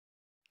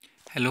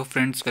Hello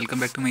friends, welcome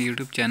back to my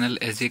YouTube channel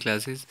SG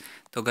classes.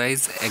 तो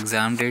guys,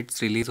 exam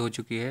dates release हो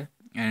चुकी है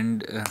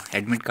and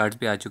admit cards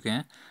भी आ चुके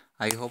हैं।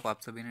 आई होप आप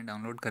सभी ने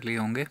डाउनलोड कर लिए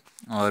होंगे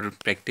और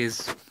प्रैक्टिस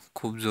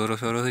खूब ज़ोरों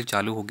शोरों से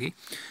चालू होगी।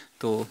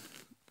 तो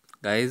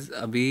गाइस,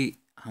 अभी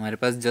हमारे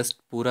पास जस्ट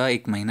पूरा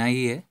एक महीना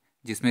ही है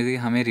जिसमें कि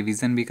हमें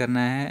रिवीजन भी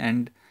करना है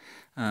एंड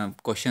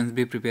क्वेश्चंस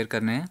भी प्रिपेयर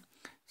करने हैं।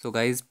 सो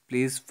गाइस,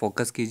 प्लीज़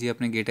फोकस कीजिए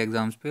अपने गेट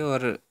एग्ज़ाम्स पे।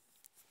 और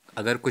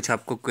अगर कुछ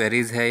आपको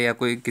क्वेरीज़ है या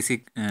कोई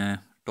किसी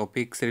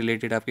टॉपिक से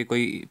रिलेटेड आपकी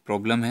कोई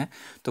प्रॉब्लम है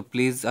तो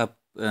प्लीज़ आप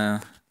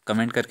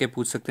कमेंट करके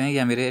पूछ सकते हैं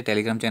या मेरे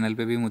टेलीग्राम चैनल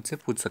पे भी मुझसे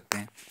पूछ सकते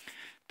हैं।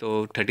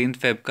 तो 13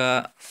 फेब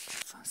का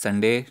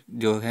संडे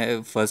जो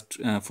है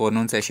फर्स्ट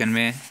फोरनून सेशन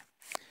में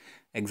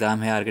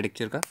एग्ज़ाम है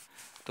आर्किटेक्चर का।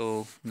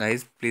 तो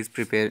गाइस, प्लीज़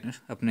प्रिपेयर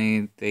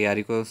अपनी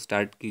तैयारी को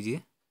स्टार्ट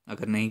कीजिए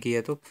अगर नहीं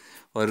किया तो।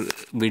 और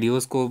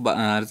वीडियोस को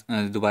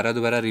दोबारा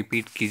दोबारा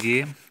रिपीट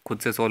कीजिए, खुद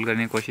से सॉल्व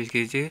करने की कोशिश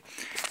कीजिए,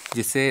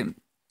 जिससे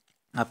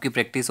आपकी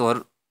प्रैक्टिस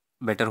और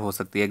बेटर हो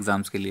सकती है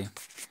एग्ज़ाम्स के लिए।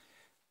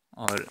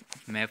 और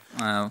मैं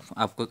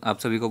आप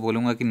सभी को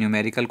बोलूँगा कि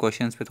न्यूमेरिकल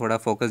क्वेश्चंस पे थोड़ा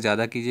फोकस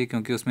ज़्यादा कीजिए,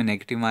 क्योंकि उसमें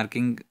नेगेटिव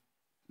मार्किंग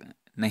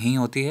नहीं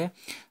होती है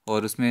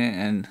और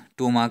उसमें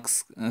 2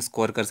 मार्क्स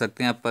स्कोर कर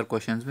सकते हैं आप पर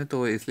क्वेश्चंस में।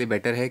 तो इसलिए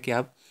बेटर है कि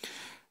आप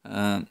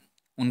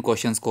उन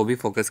क्वेश्चंस को भी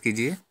फोकस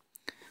कीजिए।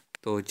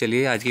 तो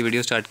चलिए आज की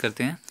वीडियो स्टार्ट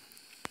करते हैं।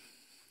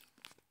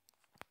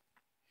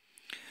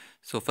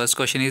 So first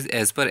question is,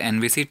 as per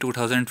NBC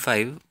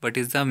 2005, what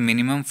is the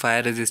minimum fire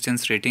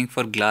resistance rating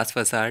for glass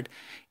facade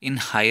in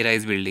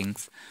high-rise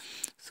buildings?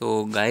 So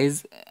guys,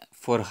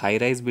 for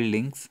high-rise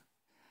buildings,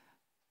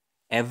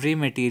 every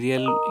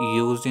material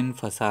used in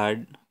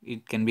facade,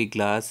 it can be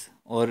glass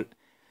or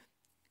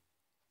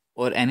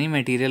any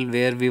material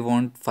where we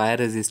want fire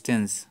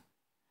resistance.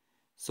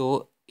 So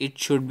it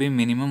should be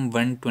minimum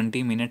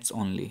 120 minutes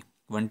only.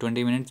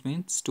 120 minutes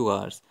means 2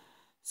 hours.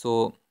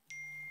 So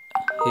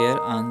here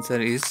answer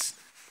is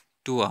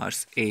 2 hours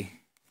A.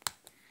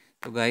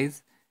 तो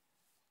guys,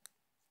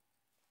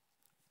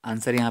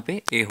 answer यहाँ पे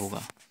ए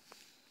होगा।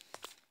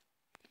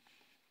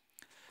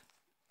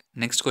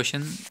 Next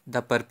question,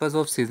 the purpose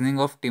of seasoning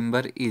of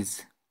timber is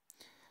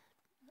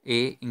a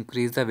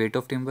increase the weight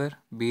of timber,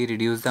 be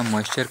reduce the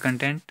moisture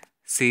content,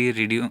 C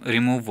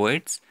remove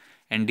voids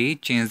and D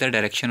change the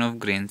direction of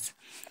grains.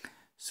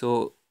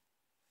 सो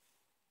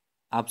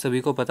आप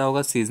सभी को पता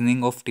होगा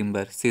seasoning of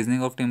timber.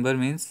 Seasoning of timber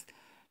means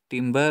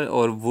timber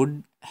और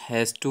would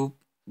has to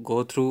go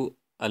through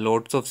a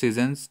lots of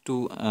seasons to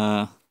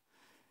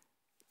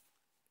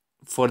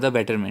for the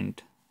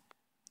betterment.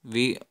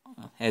 We,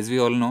 as we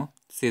all know,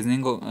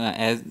 seasoning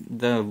as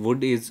the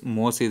wood is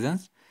more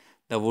seasons,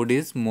 the wood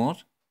is more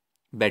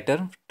better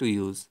to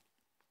use.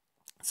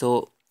 So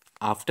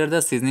after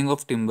the seasoning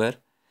of timber,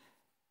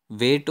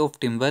 weight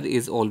of timber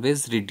is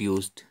always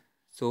reduced.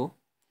 So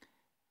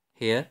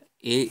here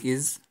A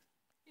is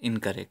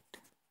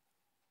incorrect.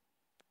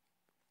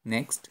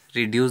 Next,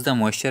 reduce the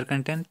moisture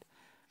content.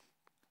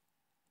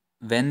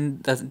 When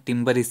the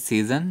timber is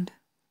seasoned,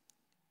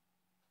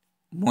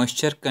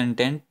 moisture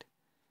content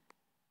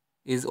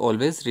is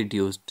always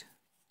reduced.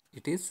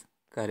 It is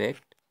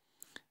correct.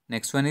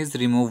 Next one is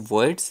remove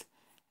voids.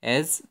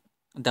 As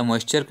the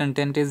moisture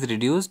content is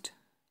reduced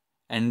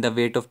and the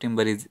weight of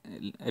timber is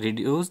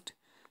reduced,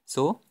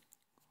 so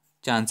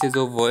chances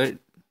of void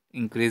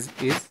increase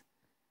is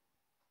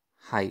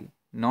high,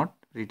 not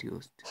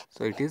reduced.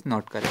 So it is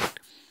not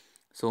correct.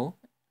 So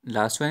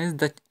last one is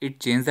that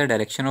it change the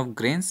direction of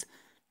grains.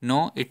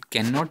 No, it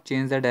cannot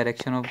change the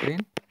direction of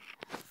grain.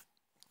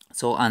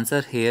 So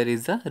answer here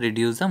is the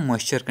reduce the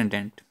moisture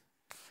content.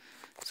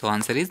 So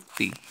answer is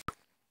B.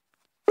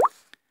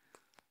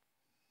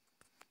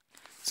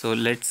 So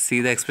let's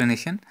see the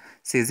explanation.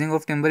 Seasoning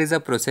of timber is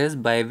a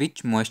process by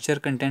which moisture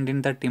content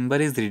in the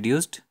timber is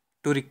reduced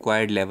to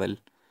required level.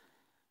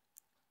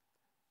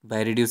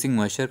 By reducing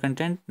moisture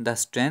content, the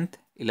strength,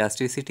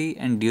 elasticity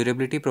and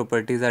durability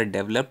properties are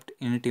developed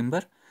in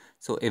timber.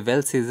 So a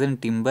well-seasoned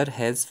timber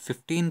has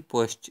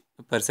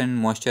 15%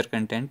 moisture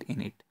content in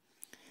it.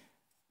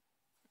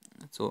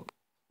 So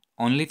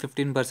only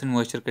 15%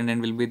 moisture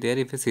content will be there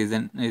if a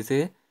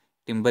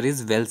timber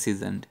is well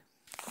seasoned.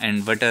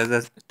 And what are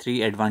the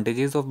 3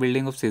 advantages of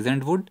building of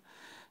seasoned wood?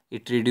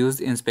 It reduces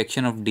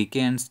inspection of decay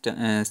and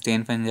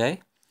stain fungi.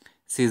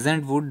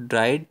 Seasoned wood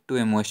dried to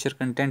a moisture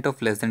content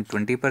of less than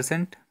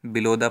 20%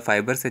 below the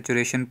fiber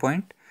saturation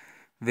point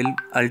will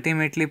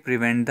ultimately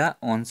prevent the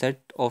onset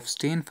of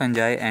stain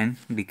fungi and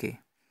decay.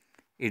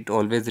 It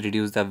always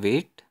reduces the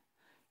weight.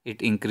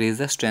 It increases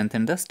the strength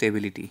and the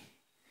stability.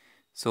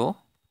 So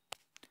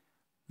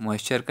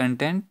moisture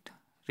content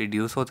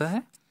reduce होता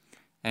है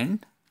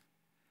and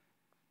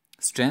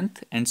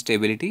strength and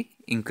stability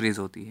increase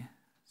होती है.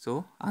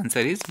 So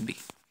answer is B.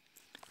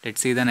 Let's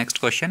see the next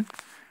question.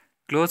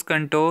 Close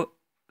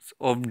contours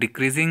of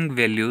decreasing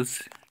values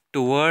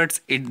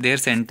towards their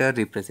center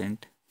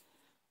represent.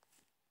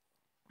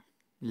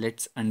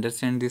 Let's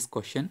understand this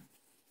question.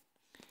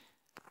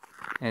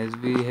 As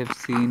we have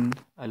seen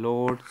a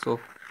lots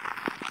of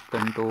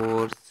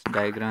contours,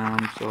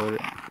 diagrams, or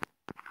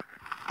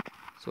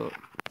so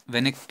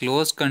when a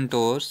closed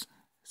contours,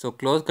 so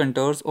closed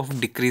contours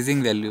of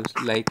decreasing values,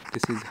 like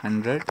this is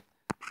 100,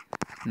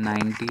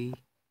 90,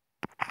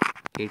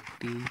 80,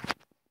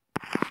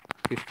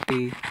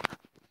 50,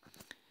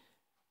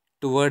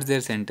 towards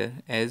their center,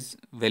 as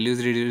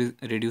values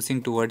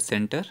reducing towards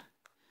center,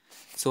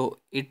 so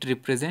it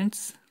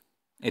represents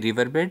a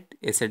riverbed,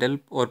 a saddle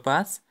or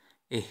pass,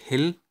 a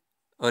hill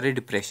or a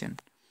depression.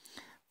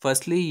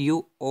 Firstly,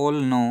 you all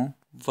know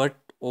what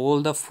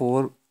all the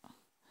four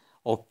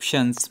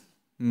options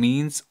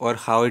means or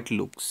how it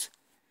looks.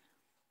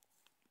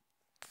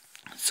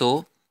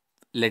 So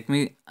let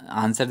me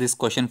answer this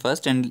question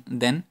first and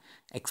then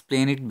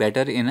explain it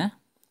better in a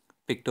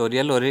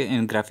pictorial or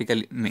in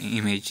graphical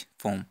image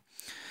form.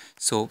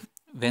 So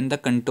when the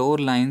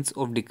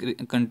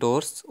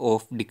contours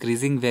of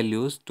decreasing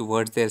values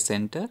towards their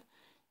center,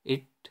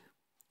 it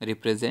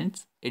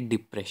represents a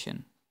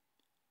depression.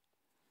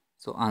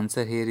 So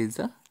answer here is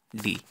a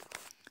D.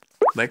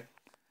 But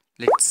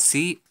let's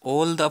see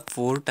all the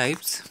four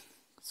types.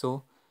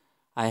 So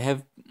I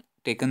have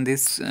taken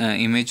this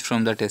image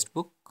from the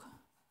textbook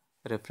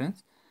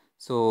reference.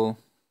 So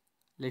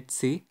let's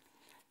see.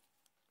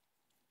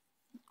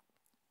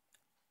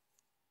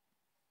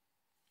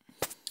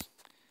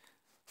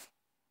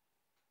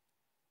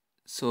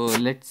 So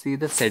let's see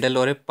the saddle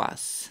or a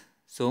pass.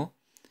 So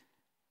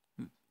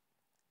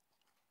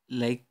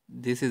like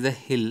this is a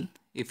hill.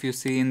 If you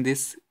see in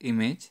this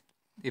image,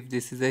 if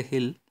this is a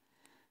hill,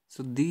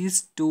 so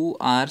these two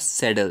are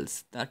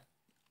saddles, the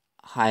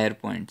higher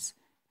points,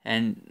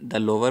 and the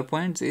lower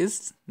points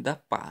is the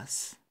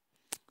pass.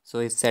 So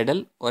a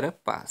saddle or a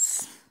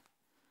pass.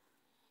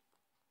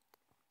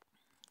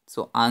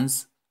 So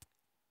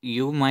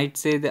you might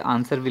say the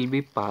answer will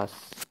be pass,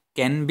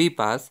 can be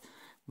pass,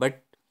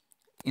 but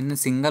in a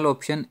single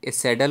option a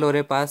saddle or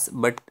a pass,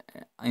 but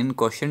in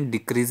question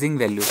decreasing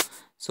value.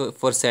 So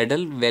for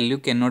saddle, value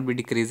cannot be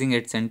decreasing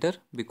at center,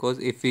 because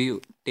if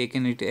you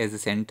taken it as a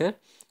center,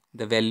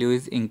 the value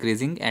is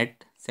increasing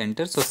at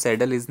center. So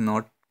saddle is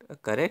not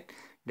correct.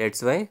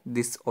 That's why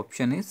this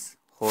option is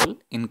whole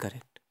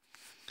incorrect.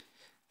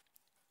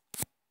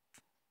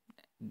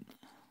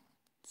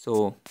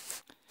 So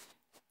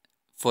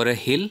for a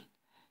hill,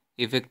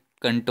 if a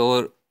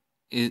contour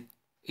is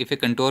if a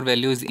contour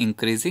value is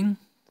increasing,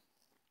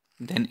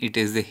 then it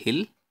is a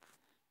hill,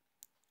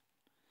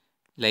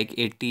 like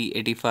 80,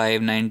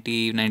 85,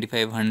 90,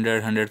 95,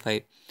 100,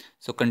 105.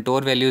 So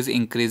contour value is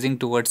increasing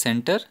towards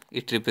center,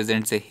 it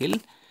represents a hill.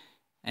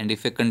 And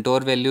if a contour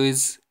value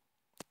is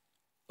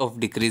of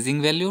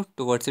decreasing value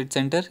towards its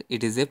center,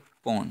 it is a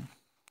pond,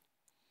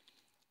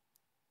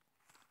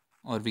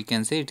 or we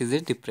can say it is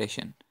a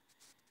depression.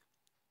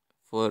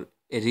 For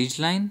a ridge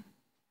line,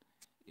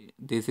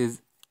 this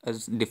is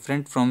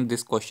different from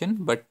this question,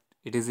 but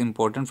it is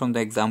important from the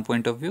exam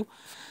point of view.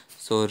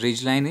 So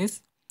ridge line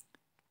is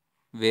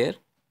where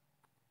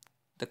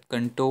the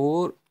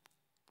contour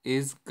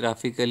is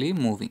graphically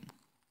moving.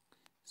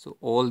 So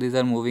all these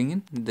are moving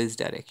in this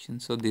direction.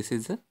 So this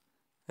is a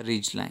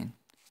ridge line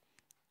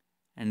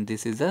and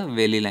this is a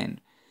valley line.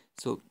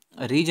 So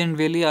ridge and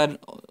valley are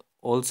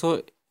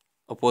also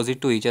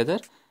opposite to each other.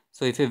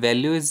 So if a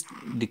value is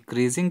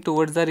decreasing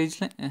towards the ridge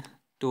line,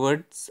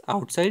 towards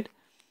outside,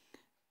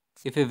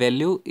 if a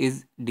value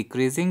is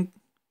decreasing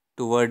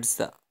towards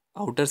the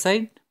outer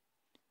side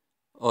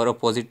or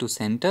opposite to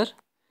center,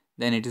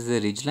 then it is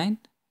a ridge line.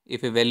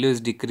 If a value is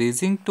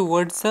decreasing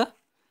towards the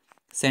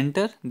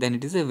center, then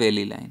it is a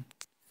valley line.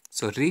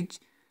 So ridge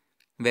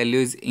value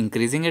is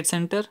increasing at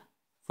center.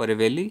 For a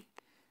valley,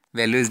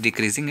 value is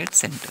decreasing at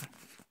center.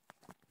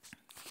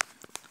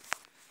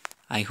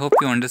 I hope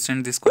you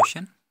understand this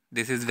question.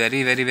 This is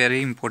very, very,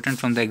 very important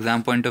from the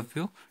exam point of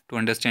view to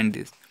understand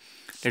this.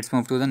 Let's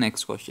move to the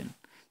next question.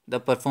 The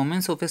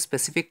performance of a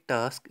specific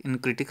task in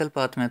critical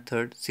path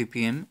method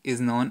CPM is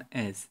known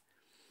as,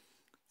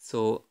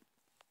 so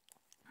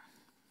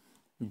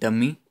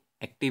dummy,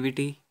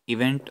 activity,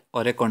 event,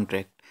 or a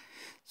contract.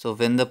 So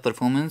when the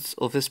performance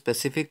of a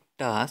specific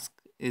task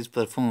is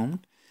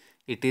performed,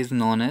 it is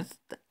known as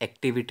the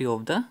activity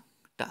of the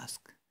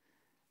task.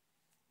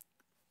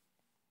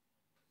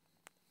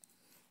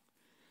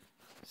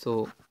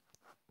 So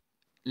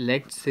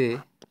let's say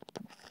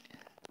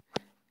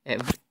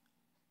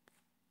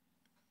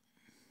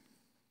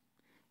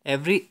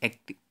every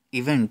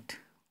event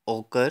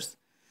occurs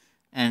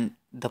and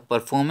the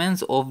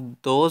performance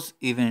of those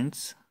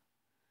events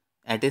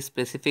at a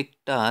specific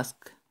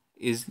task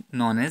is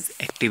known as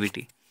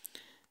activity.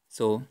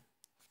 So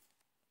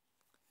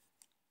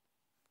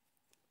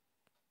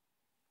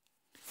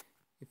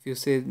if you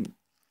say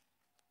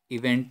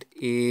event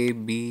A,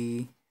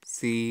 B,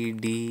 C,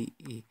 D,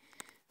 E,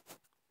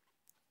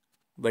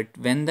 but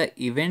when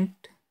the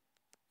event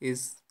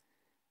is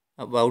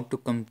about to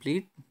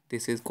complete,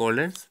 this is called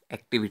as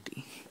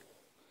activity.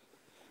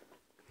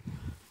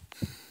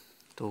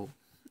 So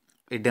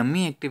a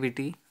dummy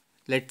activity,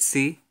 let's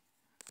see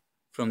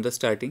from the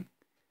starting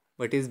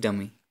what is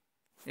dummy.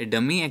 A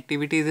dummy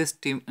activity is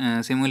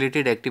a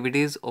simulated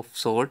activities of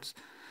sorts.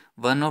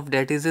 One of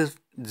that is a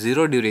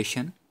zero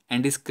duration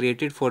and is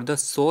created for the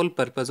sole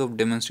purpose of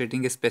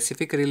demonstrating a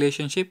specific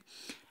relationship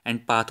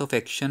and path of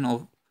action of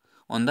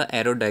on the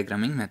arrow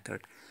diagramming method.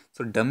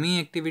 So dummy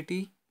activity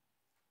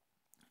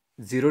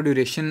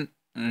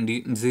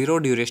zero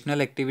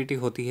ड्यूरेशनल activity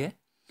होती है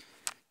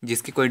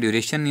जिसकी कोई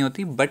duration नहीं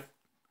होती, but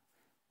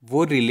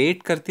वो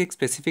relate करती है एक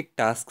स्पेसिफिक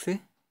टास्क से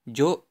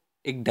जो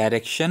एक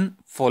डायरेक्शन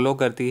फॉलो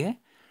करती है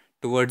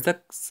टुवर्ड्स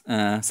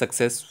द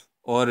सक्सेस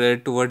और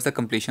towards the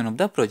completion of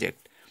the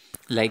project.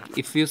 Like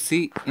if you see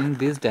in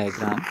this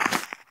diagram,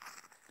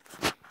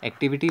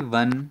 activity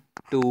 1,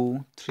 2,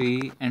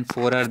 3 and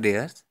 4 are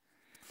there.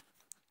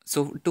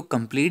 So to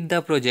complete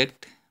the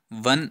project,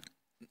 1,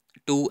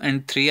 2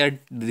 and 3 are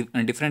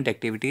different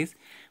activities,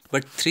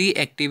 but 3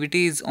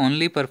 activities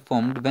only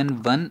performed when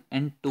 1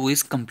 and 2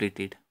 is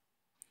completed.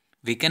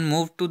 We can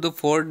move to the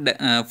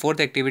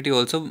fourth activity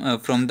also,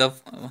 from the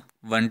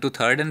 1 to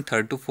 3rd and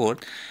 3rd to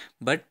 4th,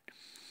 but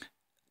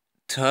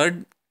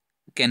 3rd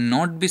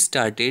cannot be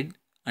started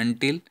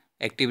until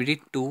activity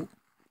 2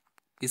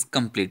 is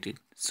completed.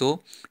 So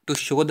to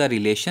show the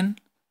relation,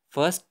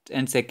 first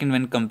and second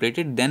when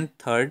completed, then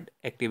 3rd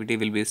activity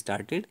will be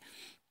started.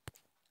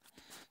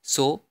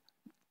 So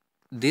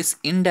this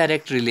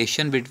indirect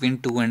relation between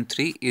 2 and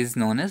 3 is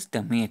known as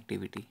dummy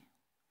activity.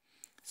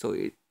 So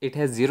it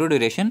has zero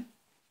duration,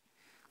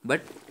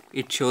 but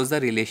it shows the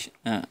relation,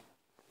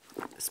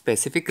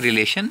 specific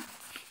relation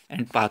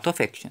and path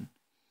of action.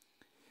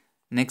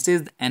 Next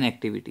is an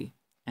activity.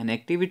 An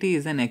activity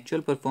is an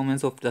actual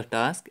performance of the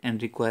task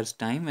and requires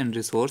time and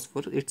resource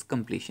for its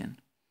completion.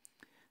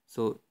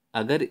 So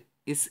अगर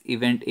इस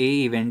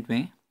event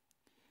में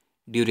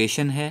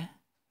duration है,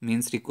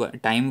 means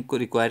time को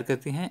require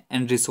करती हैं,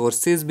 and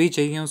resources भी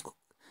चाहिए उसको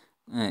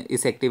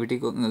इस एक्टिविटी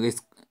को,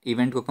 इस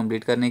इवेंट को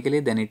कंप्लीट करने के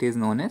लिए, then it is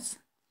known as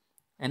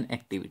an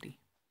activity.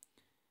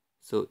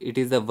 So it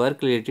is the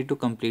work related to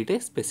complete a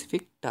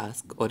specific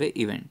task और ए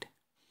event.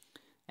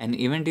 An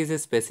event is a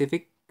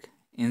specific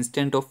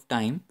instant of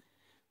time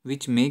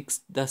which makes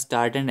the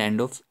start and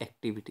end of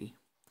activity.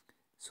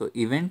 So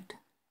event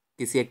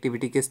किसी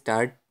activity के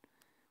start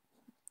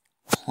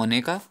होने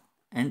का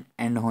and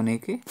and होने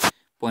के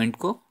point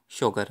को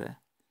show कर रहा है.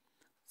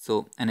 So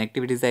an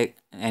activity is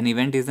an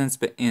event is a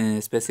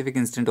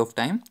specific instant of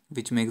time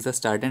which makes the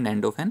start and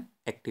end of an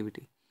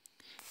activity.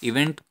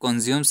 Event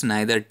consumes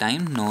neither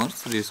time nor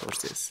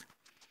resources.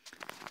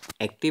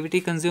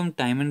 Activity consumes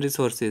time and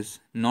resources,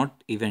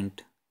 not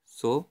event.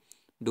 So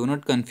do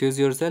not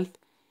confuse yourself.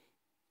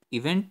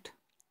 Event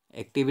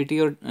activity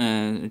और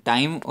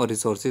time और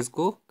resources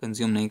को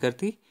consume नहीं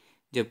करती,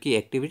 जबकि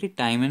activity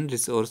time and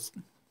resource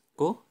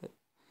को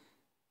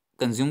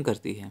consume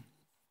करती है.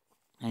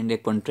 And a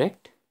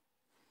contract,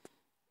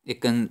 A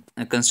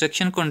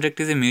construction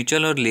contract is a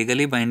mutual और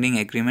legally binding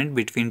agreement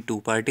between two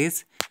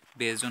parties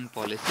based on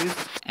policies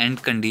and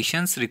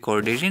conditions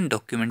recorded in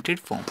documented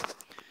form.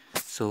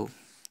 So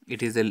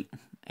it is a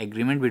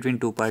agreement between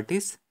two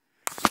parties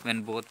when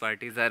both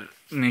parties are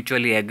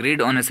mutually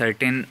agreed on a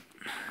certain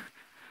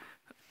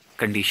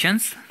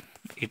conditions,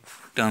 it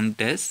termed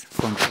as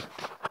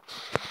contract.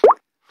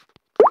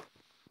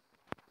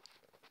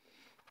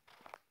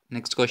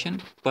 Next question.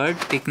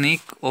 PERT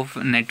technique of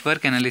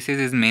network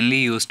analysis is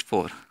mainly used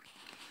for.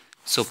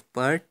 So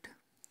PERT,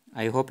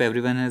 I hope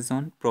everyone has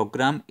known,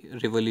 program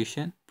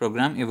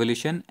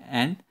evolution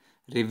and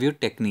review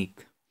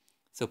technique.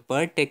 So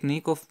PERT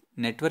technique of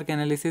network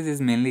analysis is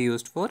mainly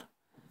used for,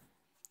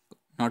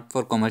 not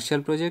for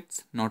commercial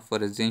projects, not for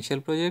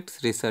residential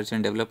projects, research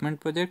and development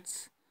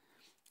projects,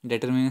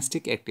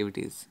 deterministic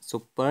activities. So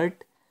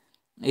PERT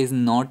is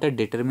not a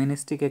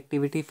deterministic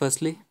activity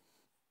firstly.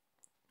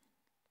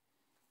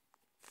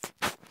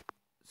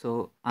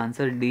 So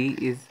answer D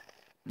is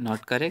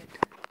not correct.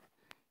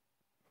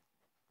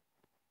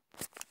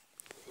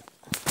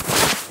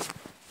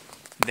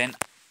 Then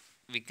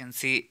we can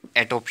see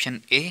at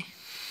option A,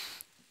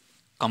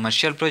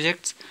 commercial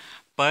projects.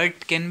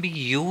 PERT can be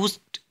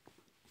used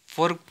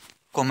for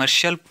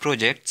commercial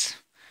projects,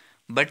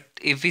 but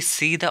if we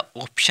see the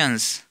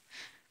options,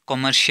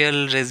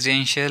 commercial,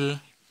 residential,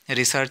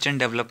 research and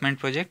development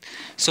project,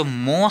 so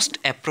most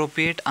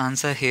appropriate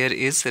answer here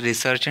is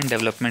research and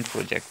development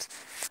projects.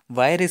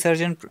 Why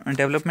research and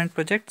development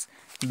projects?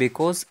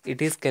 Because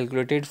it is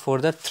calculated for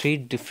the 3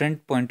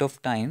 different point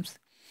of times,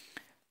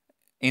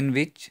 in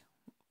which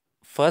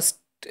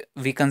first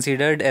we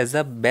considered as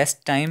the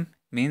best time,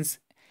 means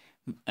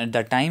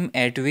the time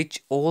at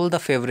which all the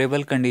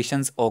favorable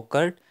conditions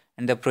occurred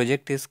and the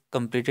project is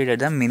completed at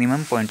the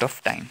minimum point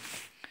of time.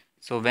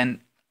 So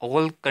when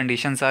all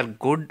conditions are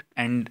good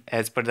and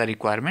as per the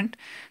requirement,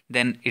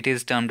 then it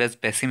is termed as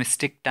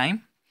pessimistic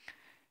time.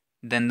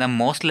 Then the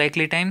most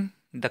likely time,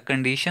 the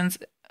conditions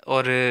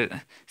or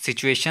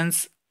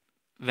situations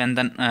when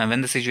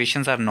the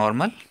situations are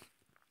normal,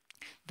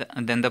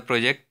 then the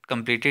project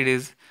completed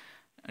is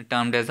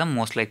termed as the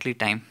most likely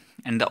time.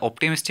 And the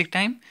optimistic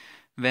time,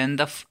 when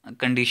the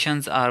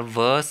conditions are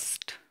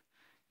worst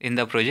in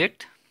the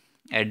project,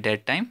 at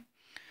that time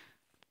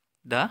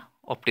the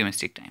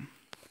optimistic time.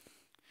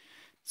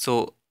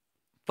 So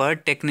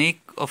PERT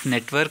technique of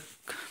network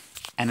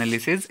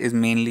analysis is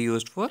mainly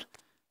used for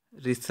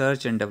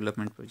research and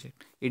development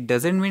project. It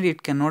doesn't mean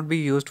it cannot be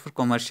used for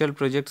commercial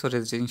projects or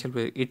residential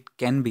projects. It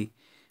can be,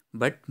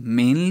 but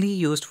mainly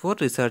used for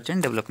research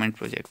and development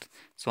projects.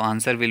 So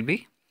answer will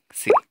be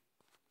C.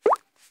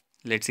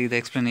 Let's see the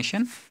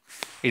explanation.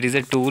 It is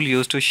a tool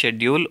used to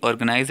schedule,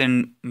 organize,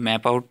 and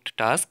map out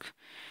tasks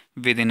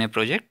within a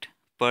project.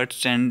 PERT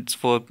stands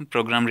for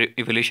Program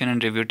Evaluation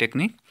and Review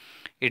Technique.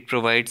 It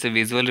provides a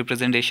visual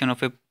representation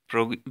of a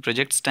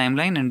project's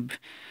timeline and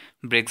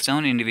breaks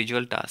down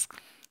individual tasks.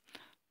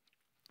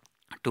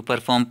 To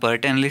perform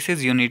PERT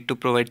analysis, you need to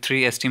provide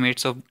three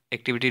estimates of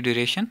activity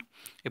duration: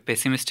 a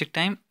pessimistic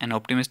time, an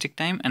optimistic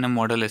time, and a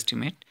model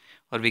estimate,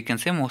 or we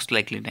can say most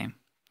likely time.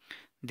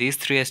 These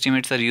three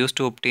estimates are used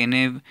to obtain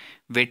a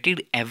weighted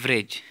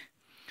average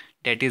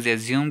that is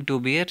assumed to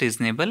be a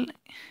reasonable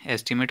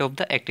estimate of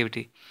the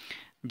activity.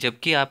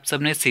 जबकि आप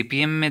सबने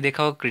CPM में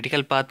देखा होगा,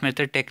 critical path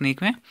method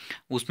technique में,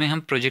 उसमें हम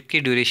project की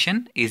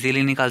ड्यूरेशन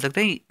इजीली निकाल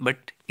सकते हैं,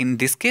 but in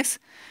this case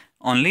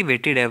only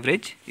weighted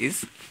average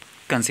is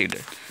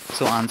considered.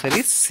 So answer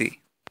is C.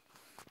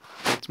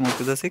 Let's move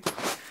to the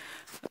sixth.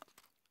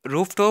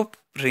 Rooftop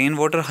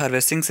rainwater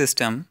harvesting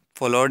system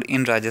followed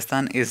in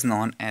Rajasthan is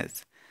known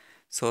as.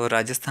 So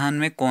Rajasthan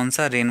में कौन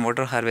सा rain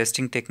water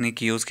harvesting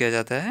technique use किया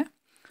जाता है?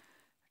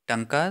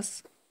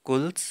 टंकास,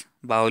 कुल्स,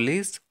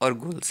 बाउलीज और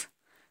Gul's.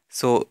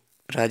 So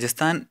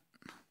Rajasthan,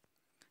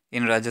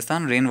 in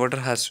Rajasthan, rainwater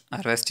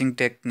harvesting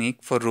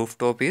technique for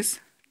rooftop is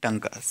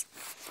tankas.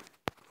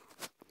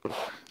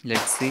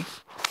 Let's see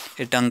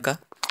a tanka.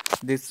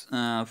 This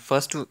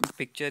first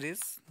picture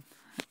is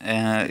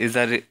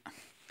a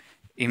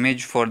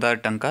image for the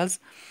tankas.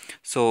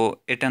 So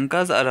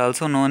tankas are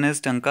also known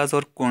as tankas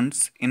or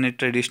kunds in a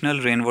traditional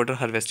rainwater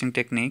harvesting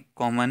technique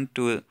common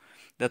to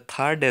the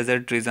Thar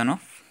desert region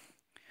of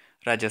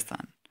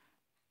Rajasthan.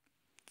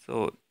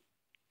 So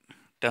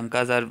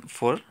tankas are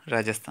for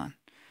Rajasthan.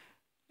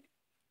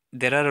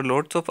 There are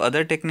lots of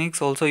other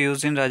techniques also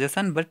used in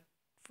Rajasthan, but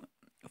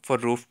for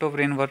rooftop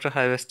rainwater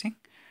harvesting,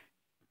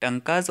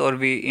 tankas, or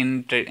we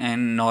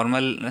in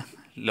normal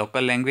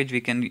local language we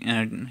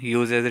can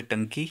use as a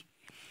tanki,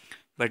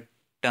 but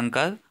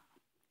tankas.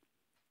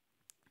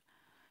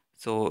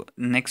 So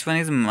next one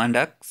is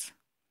mandaks,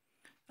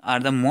 are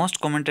the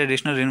most common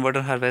traditional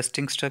rainwater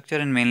harvesting structure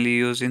and mainly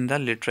used in the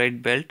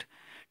literate belt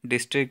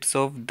districts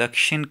of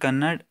Dakshin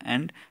Kannada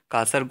and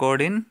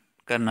Kasaragod in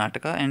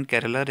Karnataka and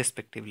Kerala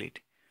respectively.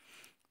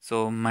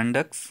 So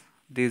mandaks,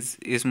 this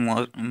is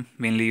more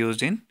mainly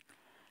used in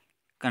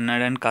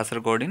Kannada and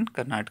Kasaragod in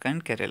Karnataka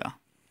and Kerala.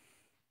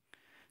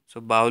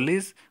 So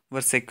baulis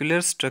were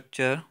secular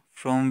structure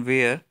from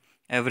where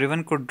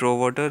everyone could draw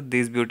water.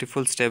 These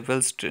beautiful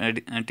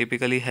stepwells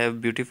typically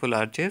have beautiful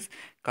arches,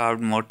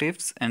 carved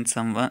motifs, and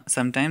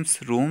sometimes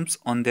rooms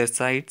on their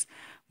sides.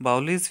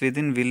 Baulis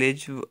within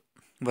village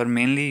were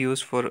mainly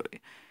used for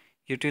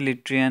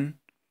utilitarian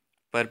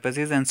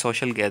purposes and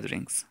social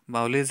gatherings.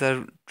 Baulis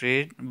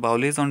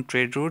on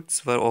trade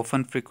routes were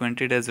often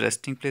frequented as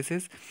resting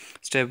places.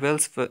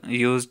 Stepwells were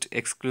used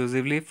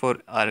exclusively for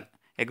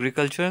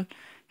agriculture,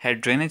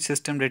 had drainage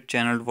system that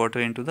channeled water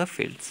into the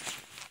fields.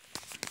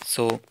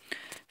 So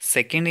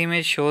second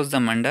image shows the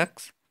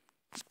mandaks.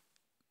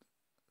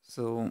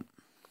 So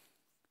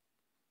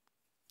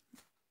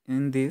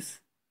in this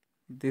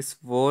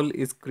wall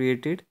is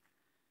created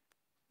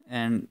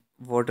and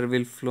water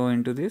will flow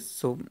into this.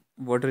 So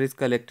water is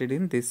collected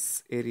in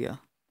this area.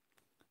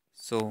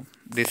 So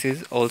this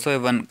is also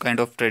one kind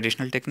of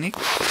traditional technique.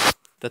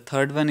 The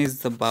third one is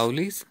the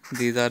baulis.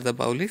 These are the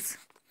baulis,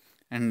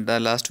 and the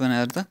last one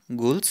are the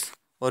guls,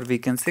 or we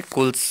can say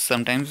kuls.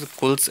 Sometimes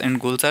kuls and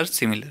guls are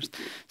similar.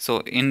 So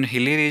in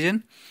hilly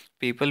region,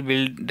 people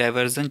build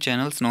diversion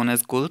channels known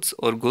as kuls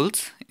or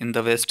guls in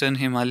the western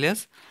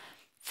Himalayas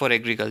for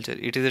agriculture.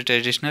 It is a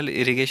traditional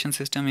irrigation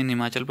system in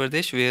Himachal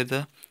Pradesh where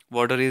the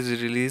water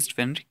is released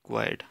when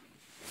required.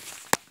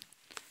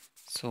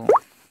 So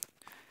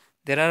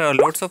there are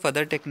lots of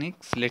other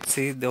techniques. Let's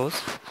see those,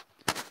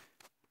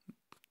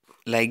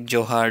 like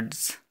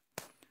johards,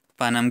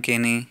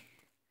 panamkeni,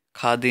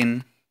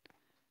 khadin,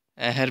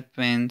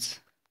 aherpens,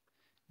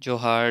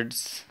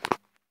 johards.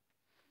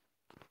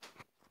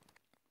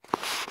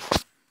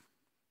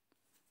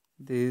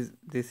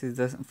 This is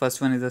the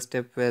first one is the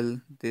step well.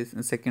 This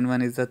second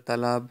one is the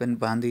talab and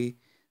bandi.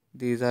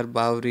 These are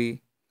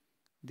bauri.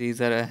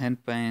 These are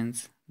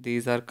aherpens.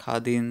 These are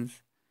khadins,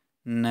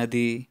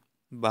 nadi,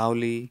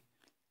 bauli,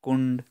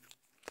 kund.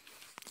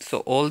 So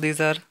all these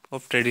are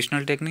of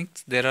traditional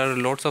techniques. There are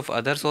lots of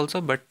others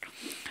also, but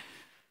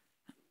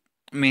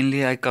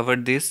mainly I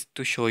covered this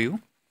to show you.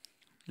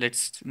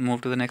 Let's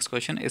move to the next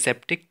question. A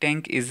septic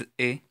tank is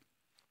a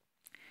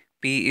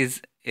P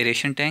is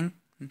aeration tank,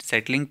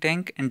 settling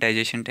tank, and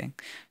digestion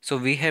tank. So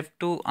we have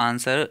to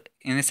answer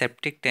in a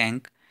septic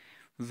tank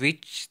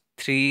which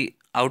three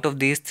out of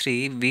these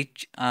three,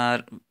 which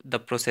are the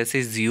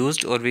processes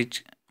used, or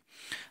which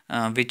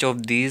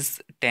of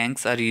these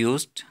tanks are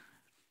used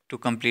to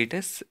complete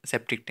a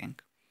septic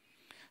tank.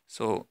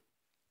 So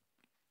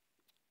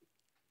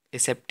a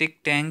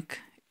septic tank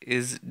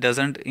is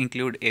doesn't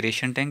include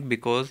aeration tank,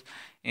 because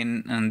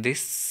in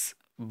this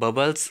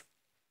bubbles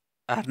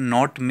are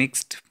not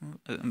mixed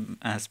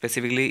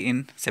specifically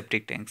in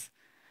septic tanks.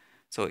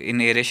 So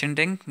in aeration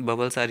tank,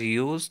 bubbles are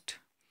used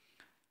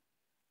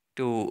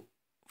to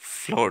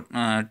float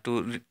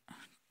to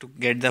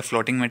get the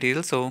floating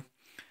material. So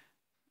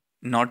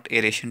not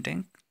aeration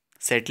tank.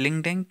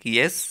 Settling tank,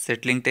 yes,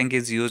 settling tank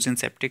is used in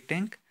septic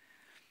tank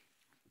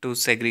to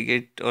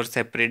segregate or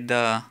separate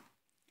the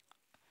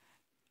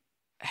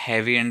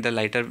heavy and the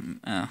lighter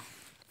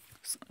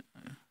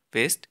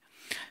waste.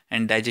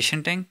 And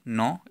digestion tank,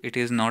 no, it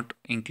is not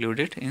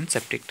included in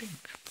septic tank.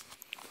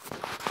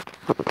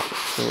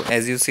 So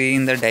as you see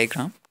in the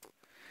diagram,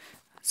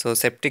 so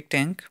septic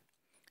tank,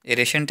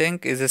 aeration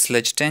tank is a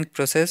sludge tank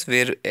process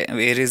where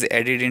air is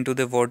added into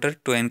the water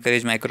to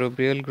encourage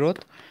microbial growth.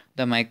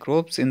 The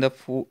microbes in the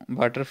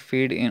water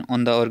feed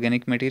on the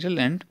organic material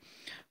and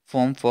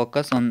form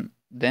focus on,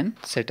 then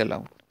settle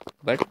out.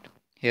 But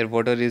here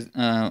water is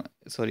air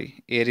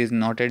is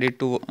not added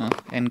to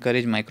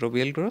encourage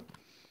microbial growth,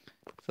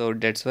 so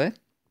that's why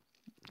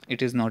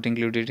it is not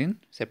included in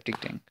septic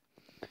tank.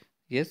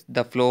 Yes,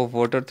 the flow of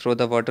water through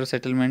the water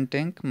settlement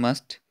tank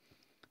must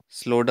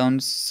slow down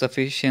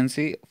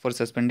sufficiency for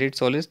suspended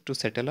solids to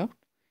settle out.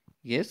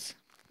 Yes,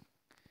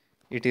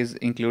 it is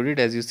included.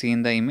 As you see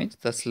in the image,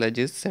 the sludge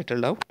is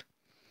settled out.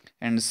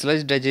 And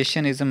sludge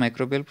digestion is a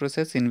microbial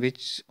process in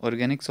which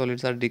organic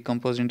solids are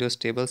decomposed into a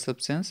stable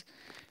substance.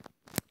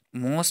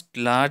 Most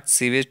large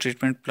sewage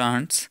treatment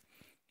plants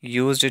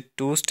used a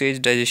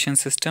two-stage digestion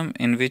system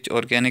in which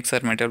organics are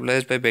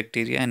metabolized by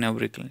bacteria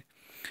anaerobically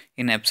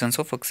in absence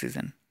of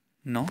oxygen.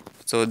 No,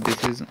 so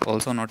this is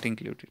also not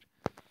included.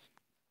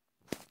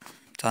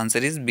 The answer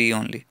is B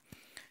only.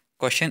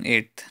 Question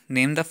 8.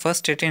 Name the first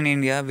state in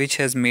India which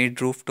has made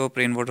rooftop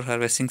rainwater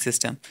harvesting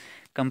system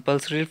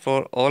compulsory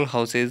for all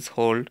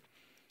household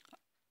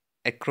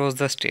across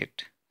the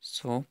state.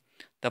 So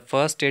the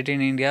first state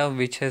in India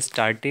which has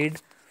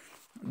started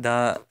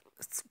the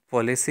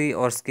policy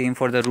or scheme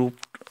for the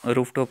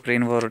rooftop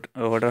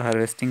rainwater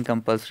harvesting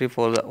compulsory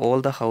for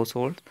all the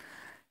households,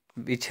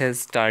 which has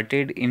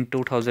started in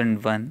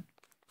 2001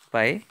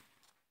 by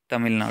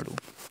Tamil Nadu.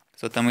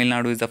 So Tamil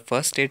Nadu is the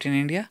first state in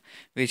India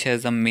which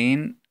has a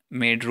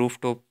made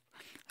rooftop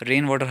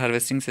rainwater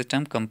harvesting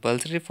system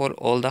compulsory for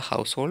all the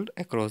household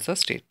across the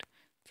state.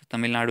 So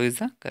Tamil Nadu is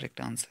the correct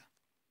answer.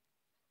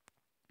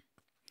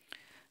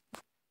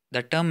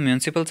 The term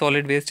municipal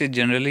solid waste is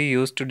generally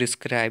used to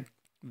describe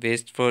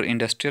waste for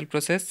industrial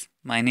process,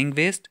 mining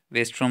waste,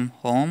 waste from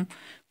home,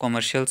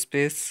 commercial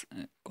space,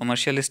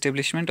 commercial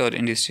establishment or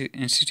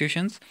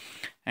institutions,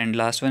 and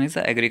last one is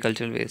the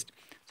agricultural waste.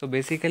 So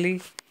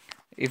basically,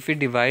 if we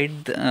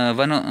divide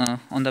one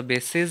on the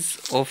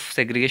basis of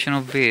segregation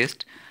of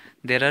waste,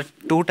 there are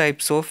two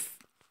types of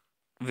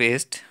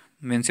waste: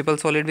 municipal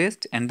solid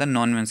waste and the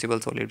non-municipal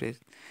solid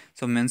waste.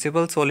 So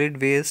municipal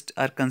solid waste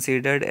are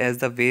considered as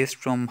the waste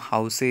from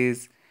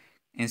houses,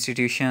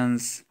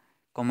 institutions,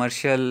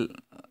 commercial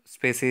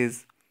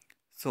spaces.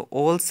 So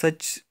all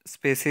such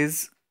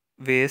spaces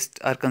waste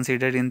are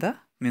considered in the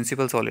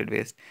municipal solid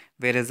waste,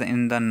 whereas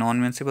in the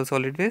non-municipal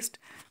solid waste,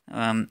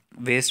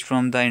 waste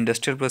from the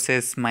industrial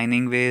process,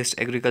 mining waste,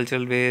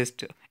 agricultural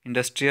waste,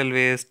 industrial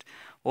waste,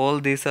 all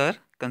these are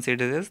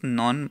considered as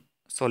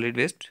non-solid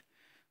waste,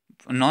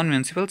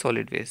 non-municipal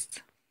solid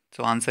waste.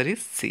 So answer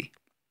is C.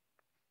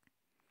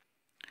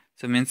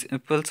 So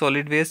municipal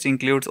solid waste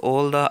includes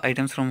all the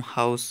items from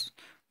house,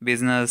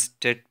 business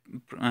that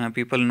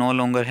people no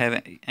longer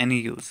have any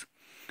use.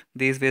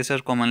 These wastes are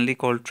commonly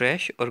called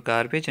trash or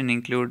garbage and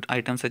include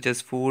items such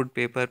as food,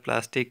 paper,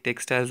 plastic,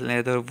 textiles,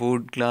 leather,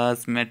 wood,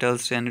 glass,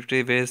 metals,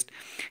 sanitary waste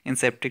in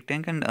septic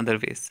tank and other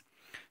waste.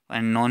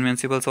 And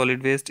non-municipal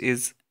solid waste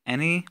is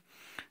any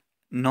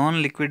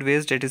non-liquid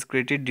waste that is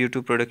created due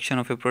to production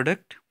of a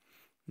product.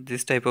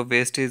 This type of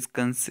waste is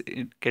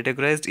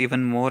categorized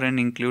even more and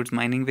includes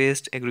mining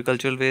waste,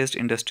 agricultural waste,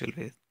 industrial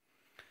waste.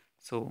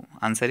 So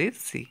answer is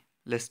C.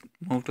 Let's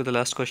move to the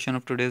last question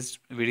of today's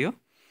video.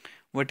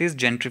 What is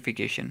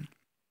gentrification?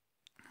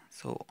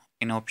 So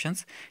in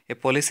options, a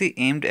policy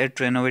aimed at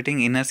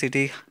renovating inner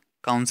city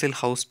council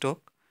house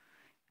stock.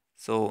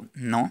 So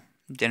no,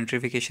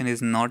 gentrification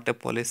is not a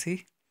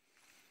policy.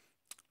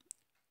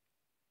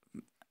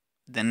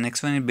 The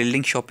next one is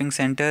building shopping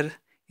center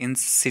in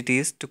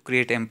cities to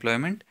create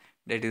employment.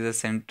 That is a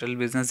central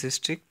business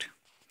district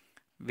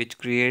which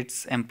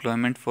creates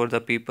employment for the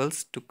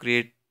peoples to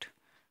create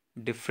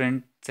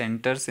different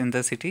centers in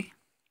the city.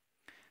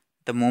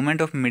 The movement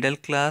of middle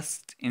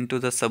class into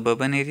the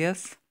suburban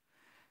areas,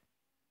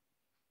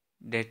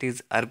 that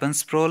is urban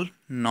sprawl,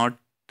 not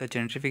the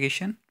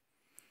gentrification.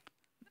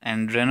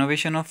 And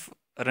renovation of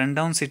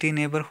rundown city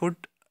neighborhood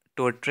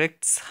to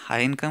attract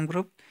high income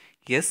group.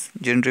 Yes,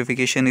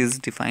 gentrification is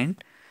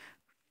defined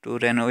to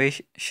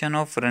renovation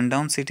of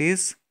rundown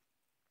cities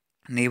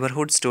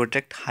neighborhoods to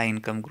attract high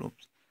income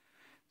groups.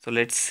 So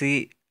let's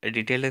see a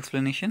detailed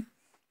explanation.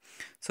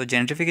 So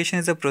gentrification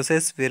is a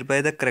process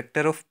whereby the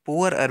character of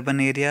poor urban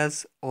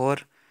areas or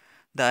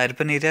the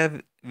urban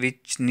area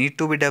which need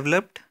to be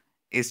developed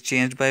is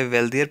changed by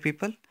wealthier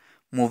people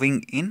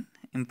moving in,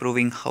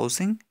 improving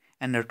housing,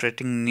 and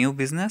attracting new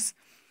business,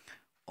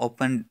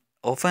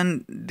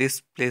 often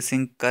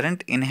displacing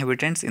current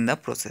inhabitants in the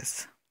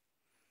process.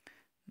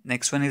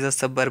 Next one is a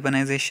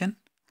suburbanization,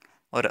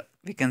 or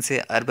we can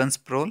say urban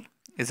sprawl,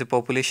 is a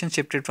population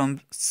shifted from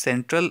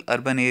central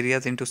urban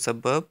areas into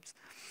suburbs,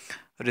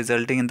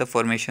 resulting in the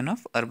formation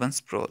of urban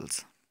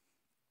sprawls.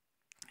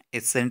 A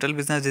central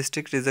business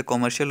district is a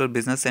commercial or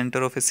business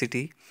center of a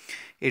city.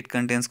 It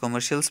contains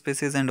commercial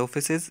spaces and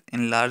offices.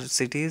 In large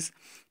cities,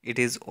 it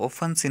is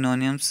often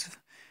synonymous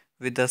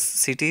with the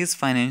city's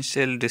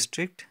financial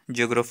district.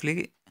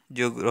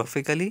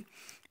 Geographically,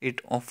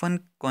 it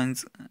often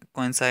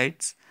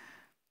coincides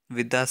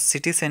with the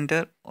city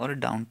center or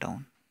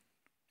downtown.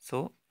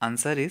 So,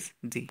 answer is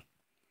D.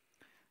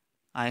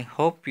 I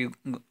hope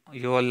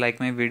you all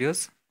like my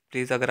videos.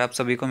 Please अगर आप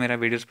सभी को मेरा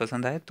videos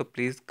पसंद आए तो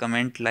please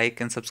comment,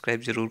 like and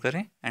subscribe ज़रूर करें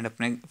एंड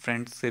अपने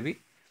फ्रेंड्स से भी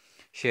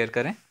शेयर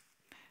करें.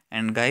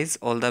 And guys,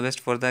 all the best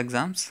for the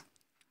exams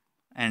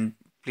and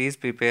please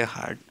prepare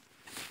hard.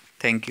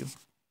 Thank you.